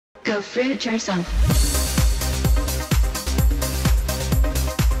Go fruit yourself.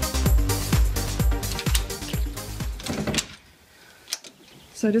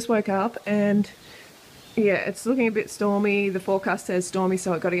 So I just woke up and yeah, it's looking a bit stormy. The forecast says stormy,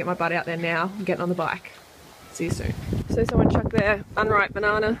 so I've got to get my butt out there now. I'm getting on the bike. See you soon. So someone chucked their unripe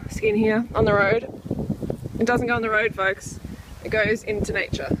banana skin here on the road. It doesn't go on the road, folks. It goes into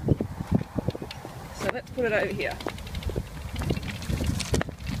nature. So let's put it over here.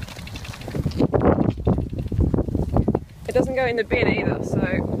 It doesn't go in the bin either,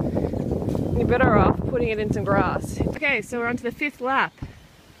 so you're better off putting it in some grass. Okay, so we're on to the 5th lap.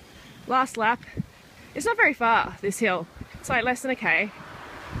 Last lap. It's not very far, this hill. It's like less than a K,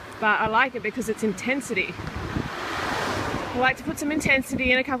 but I like it because it's intensity. I like to put some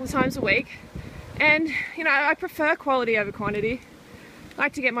intensity in a couple of times a week, and you know, I prefer quality over quantity. I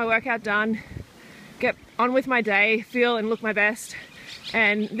like to get my workout done, get on with my day, feel and look my best,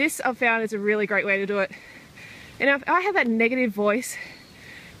 and this I've found is a really great way to do it. And if I have that negative voice,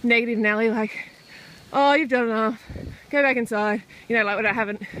 negative Nelly, like, oh, you've done enough, go back inside, you know, like when I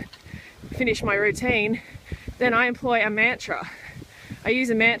haven't finished my routine, then I employ a mantra. I use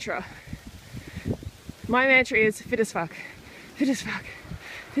a mantra. My mantra is fit as fuck, fit as fuck,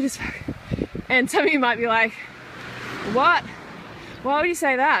 fit as fuck. And some of you might be like, what? Why would you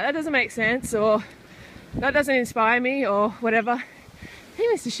say that? That doesn't make sense, or that doesn't inspire me, or whatever. Hey,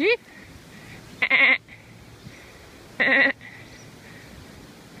 Mr. Sheep.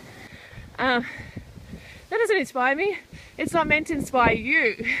 That doesn't inspire me. It's not meant to inspire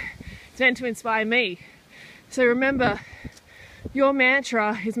you. It's meant to inspire me. So remember, your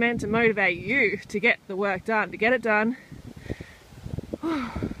mantra is meant to motivate you to get the work done, to get it done,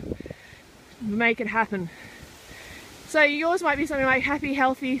 make it happen. So yours might be something like happy,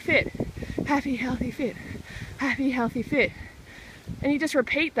 healthy, fit, happy, healthy, fit, happy, healthy, fit. And you just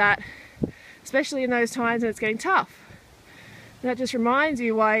repeat that, especially in those times when it's getting tough. And that just reminds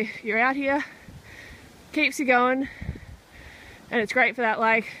you why you're out here, keeps you going, and it's great for that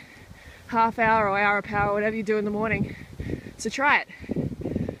like half hour or hour of power, whatever you do in the morning. So try it.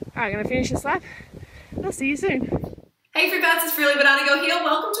 Alright, I'm going to finish this lap. I'll see you soon. Hey Fruit Bats, it's Freely Banana Girl here.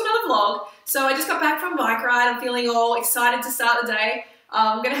 Welcome to another vlog. So I just got back from a bike ride. I'm feeling all excited to start the day.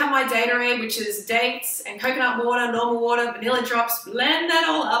 I'm going to have my Daterade, which is dates and coconut water, normal water, vanilla drops, blend that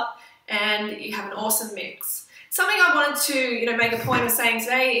all up, and you have an awesome mix. Something I wanted to make a point of saying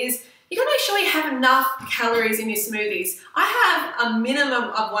today is you gotta make sure you have enough calories in your smoothies. I have a minimum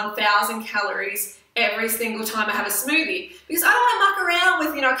of 1,000 calories every single time I have a smoothie because I don't want to muck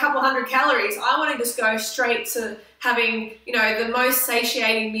around with a couple hundred calories. I want to just go straight to having the most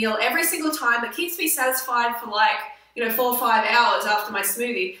satiating meal every single time that keeps me satisfied for like 4 or 5 hours after my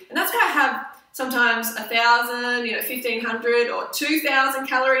smoothie. And that's why I have sometimes 1,000, 1,500 or 2,000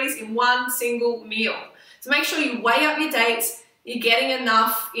 calories in one single meal. So make sure you weigh up your dates, you're getting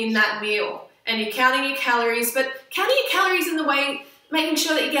enough in that meal, and you're counting your calories, but counting your calories in the way, making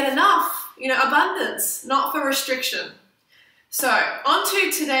sure that you get enough, abundance, not for restriction. So, on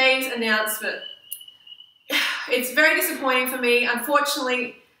to today's announcement. It's very disappointing for me.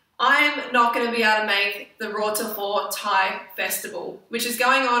 Unfortunately, I'm not going to be able to make the Raw to 4 Thai Festival, which is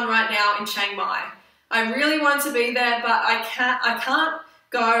going on right now in Chiang Mai. I really want to be there, but I can't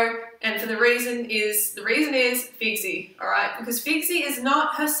go, and for the reason is Figsy, all right? Because Figsy is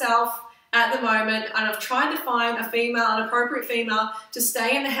not herself at the moment, and I've tried to find a female, an appropriate female, to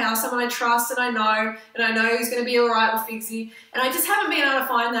stay in the house, someone I trust and I know who's going to be all right with Figsy, and I just haven't been able to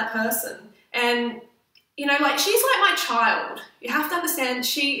find that person. And she's like my child. You have to understand,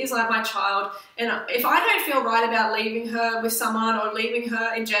 she is like my child, and if I don't feel right about leaving her with someone or leaving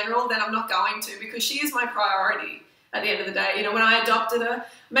her in general, then I'm not going to, because she is my priority. At the end of the day, when I adopted her, I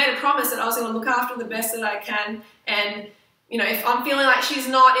made a promise that I was going to look after her the best that I can. And, if I'm feeling like she's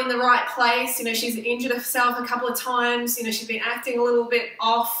not in the right place, she's injured herself a couple of times, she's been acting a little bit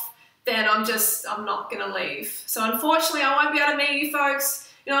off, then I'm not going to leave. So unfortunately, I won't be able to meet you folks.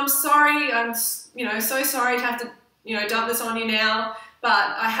 I'm sorry. I'm, so sorry to have to, dump this on you now, but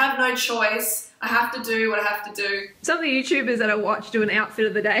I have no choice. I have to do what I have to do. Some of the YouTubers that I watch do an outfit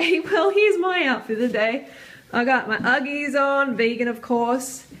of the day. Well, here's my outfit of the day. I got my Uggies on, vegan of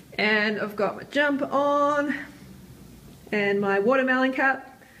course, and I've got my jumper on, and my watermelon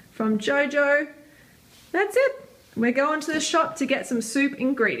cap from JoJo. That's it. We're going to the shop to get some soup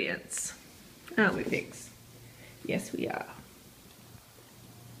ingredients. Aren't we, Pigs? Yes, we are.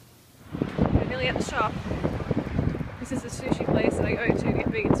 We're nearly at the shop. This is the sushi place that I go to get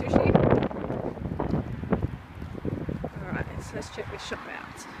vegan sushi. Alright, so let's check this shop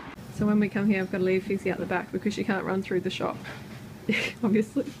out. So when we come here, I've got to leave Fizzy out the back because she can't run through the shop,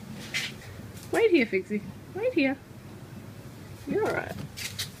 obviously. Wait here, Fixie. Wait here. You're alright.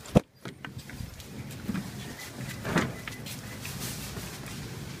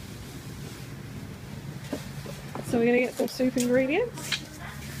 So we're going to get some soup ingredients.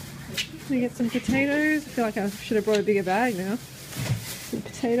 We get some potatoes. I feel like I should have brought a bigger bag now. Some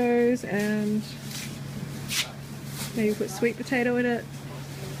potatoes and maybe put sweet potato in it.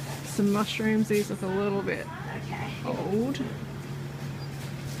 Some mushrooms. These look a little bit old.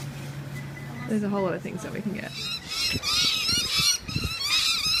 There's a whole lot of things that we can get.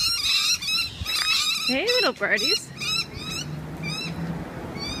 Hey little birdies.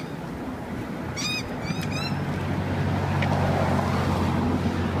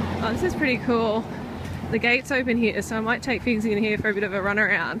 Oh, this is pretty cool. The gate's open here, so I might take Figsy in here for a bit of a run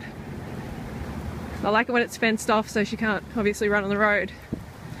around. I like it when it's fenced off so she can't obviously run on the road.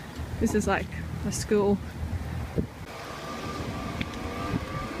 This is like a school.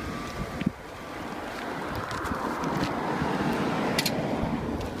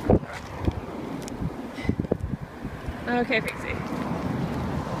 Okay, Pixie.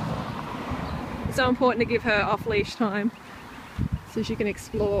 It's so important to give her off-leash time so she can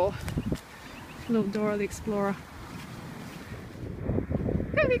explore. Little Dora the Explorer.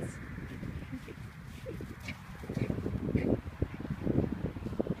 Go, Pix!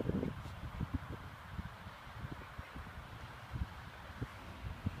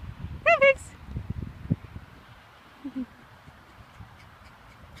 Go, Pix!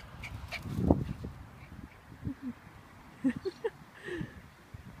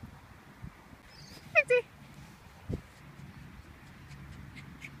 Pixie!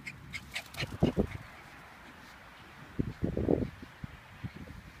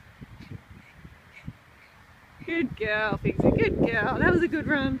 Good girl, Pixie, good girl. That was a good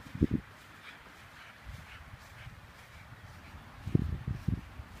run.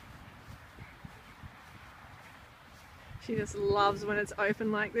 She just loves when it's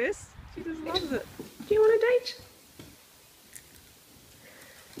open like this. She just loves it. Do you want a date?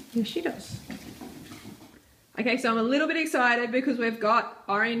 Yes, she does. Okay, so I'm a little bit excited because we've got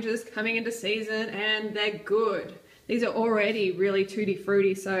oranges coming into season and they're good. These are already really tutti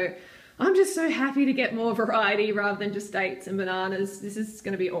frutti, so I'm just so happy to get more variety rather than just dates and bananas. This is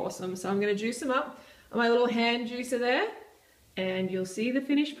going to be awesome. So I'm going to juice them up on my little hand juicer there, and you'll see the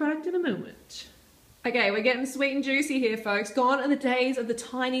finished product in a moment. Okay, we're getting sweet and juicy here, folks. Gone are the days of the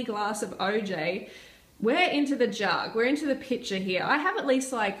tiny glass of OJ. We're into the jug. We're into the pitcher here. I have at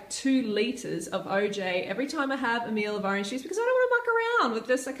least like 2 liters of OJ every time I have a meal of orange juice because I don't want to muck around with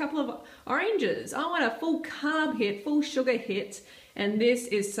just a couple of oranges. I want a full carb hit, full sugar hit. And this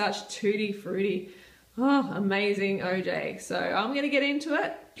is such tutti frutti. Oh, amazing OJ. So I'm going to get into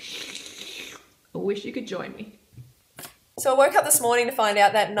it. I wish you could join me. So I woke up this morning to find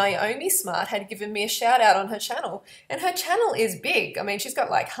out that Niomi Smart had given me a shout out on her channel. And her channel is big. I mean, she's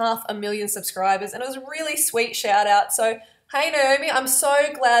got like 500,000 subscribers and it was a really sweet shout out. So, hey Naomi, I'm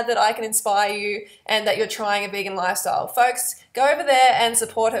so glad that I can inspire you and that you're trying a vegan lifestyle. Folks, go over there and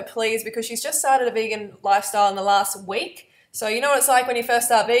support her, please, because she's just started a vegan lifestyle in the last week. So you know what it's like when you first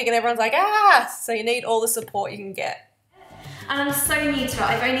start vegan, everyone's like, ah! So you need all the support you can get. And I'm so new to it.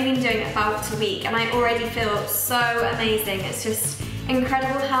 I've only been doing it about a week and I already feel so amazing. It's just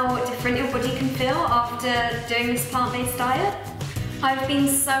incredible how different your body can feel after doing this plant-based diet. I've been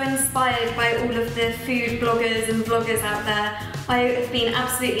so inspired by all of the food bloggers and vloggers out there. I have been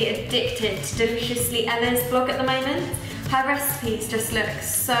absolutely addicted to Deliciously Ella's blog at the moment. Her recipes just look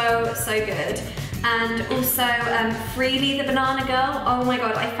so good. And also Freely the Banana Girl. Oh my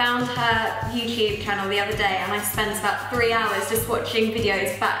god, I found her YouTube channel the other day and I spent about 3 hours just watching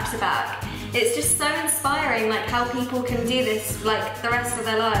videos back to back. It's just so inspiring, like how people can do this like the rest of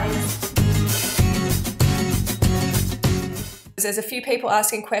their lives. There's a few people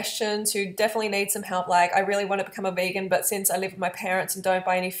asking questions who definitely need some help, like I really want to become a vegan, but since I live with my parents and don't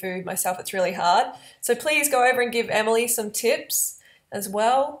buy any food myself, it's really hard. So please go over and give Emily some tips as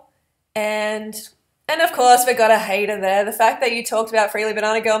well. And of course, we got a hater there. The fact that you talked about Freely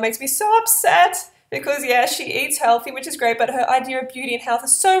Banana Girl makes me so upset because, yeah, she eats healthy, which is great, but her idea of beauty and health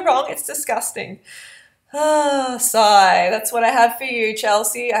is so wrong. It's disgusting. Ah, sigh. That's what I have for you,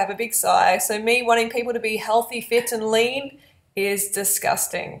 Chelsea. I have a big sigh. So me wanting people to be healthy, fit, and lean is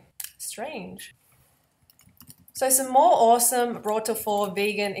disgusting. Strange. So some more awesome Raw to 4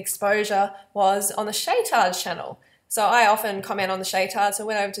 vegan exposure was on the shoutout channel. So I often comment on the shoutout, so I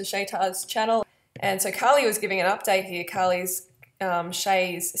went over to Shaytard's channel, and so Carly was giving an update here, Carly's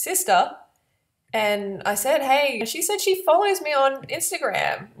Shay's sister, and I said, hey, and she said she follows me on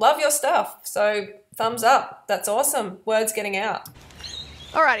Instagram. Love your stuff. So thumbs up. That's awesome. Word's getting out.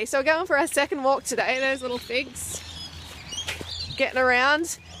 Alrighty, so we're going for our second walk today. Those little figs getting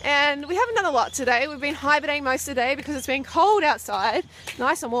around. And we haven't done a lot today. We've been hibernating most of the day because it's been cold outside,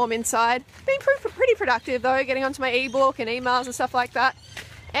 nice and warm inside. Been pretty productive though, getting onto my ebook and emails and stuff like that.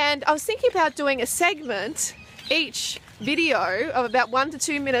 And I was thinking about doing a segment each video of about 1 to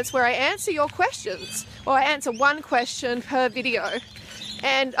 2 minutes where I answer your questions, or I answer one question per video.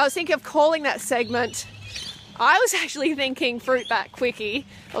 And I was thinking of calling that segment, I was actually thinking Fruit Bat Quickie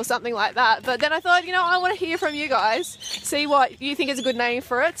or something like that, but then I thought, you know, I want to hear from you guys, see what you think is a good name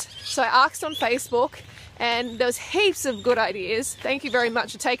for it. So I asked on Facebook and there was heaps of good ideas. Thank you very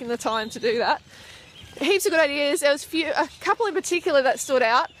much for taking the time to do that. Heaps of good ideas. There was a couple in particular that stood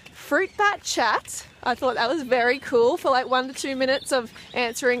out. Fruit Bat Chat. I thought that was very cool for like 1 to 2 minutes of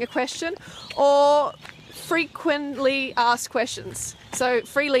answering a question. Or frequently asked questions. So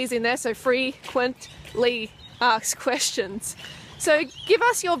freely's in there, so frequently asked questions. So give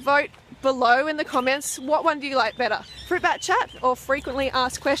us your vote below in the comments. What one do you like better? Fruit Bat Chat or frequently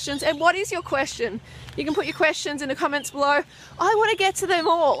asked questions? And what is your question? You can put your questions in the comments below. I want to get to them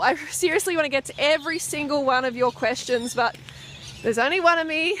all. I seriously want to get to every single one of your questions, but there's only one of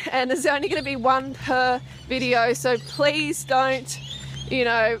me and there's only going to be one per video, so please don't, you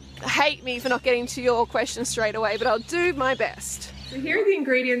know, hate me for not getting to your questions straight away, but I'll do my best. So here are the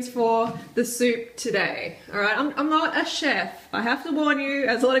ingredients for the soup today. Alright, I'm not a chef. I have to warn you,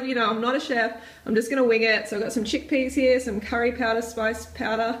 as a lot of you know, I'm not a chef. I'm just going to wing it. So I've got some chickpeas here, some curry powder, spice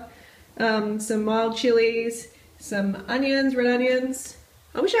powder, some mild chilies, some onions, red onions.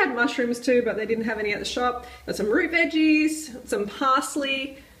 I wish I had mushrooms too, but they didn't have any at the shop. Got some root veggies, some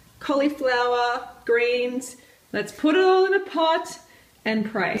parsley, cauliflower, greens. Let's put it all in a pot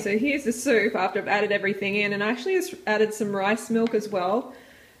and pray. So here's the soup after I've added everything in, and I actually just added some rice milk as well,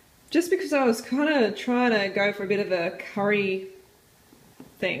 just because I was kind of trying to go for a bit of a curry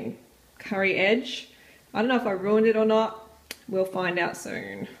thing, curry edge. I don't know if I ruined it or not. We'll find out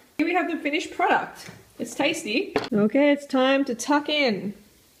soon. Here we have the finished product. It's tasty. Okay, it's time to tuck in.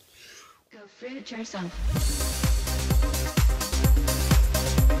 Go fruit yourself.